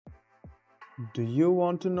Do you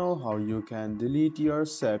want to know how you can delete your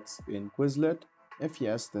sets in Quizlet? If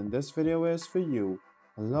yes, then this video is for you.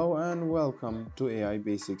 Hello and welcome to AI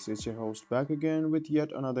Basics. It's your host back again with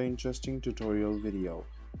yet another interesting tutorial video.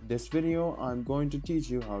 In this video, I'm going to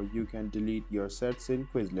teach you how you can delete your sets in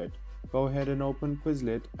Quizlet. Go ahead and open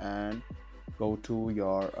Quizlet and go to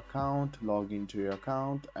your account, log into your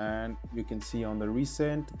account, and you can see on the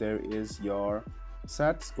recent there is your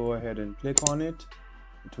sets. Go ahead and click on it.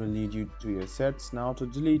 It will lead you to your sets. Now to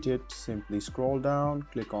delete it, simply scroll down,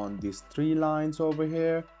 click on these three lines over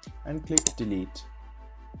here and click delete.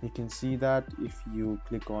 You can see that if you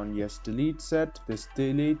click on yes delete set, this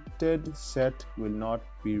deleted set will not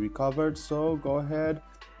be recovered. So go ahead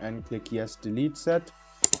and click yes delete set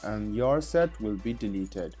and your set will be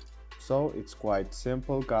deleted. So it's quite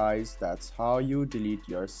simple guys. That's how you delete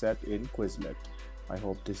your set in Quizlet. I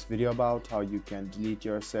hope this video about how you can delete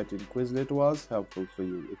your set in Quizlet was helpful for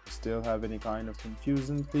you. If you still have any kind of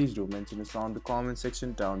confusion, please do mention us on the comment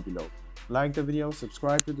section down below. Like the video,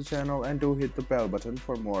 subscribe to the channel and do hit the bell button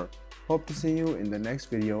for more. Hope to see you in the next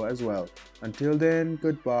video as well. Until then,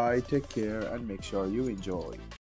 goodbye, take care and make sure you enjoy.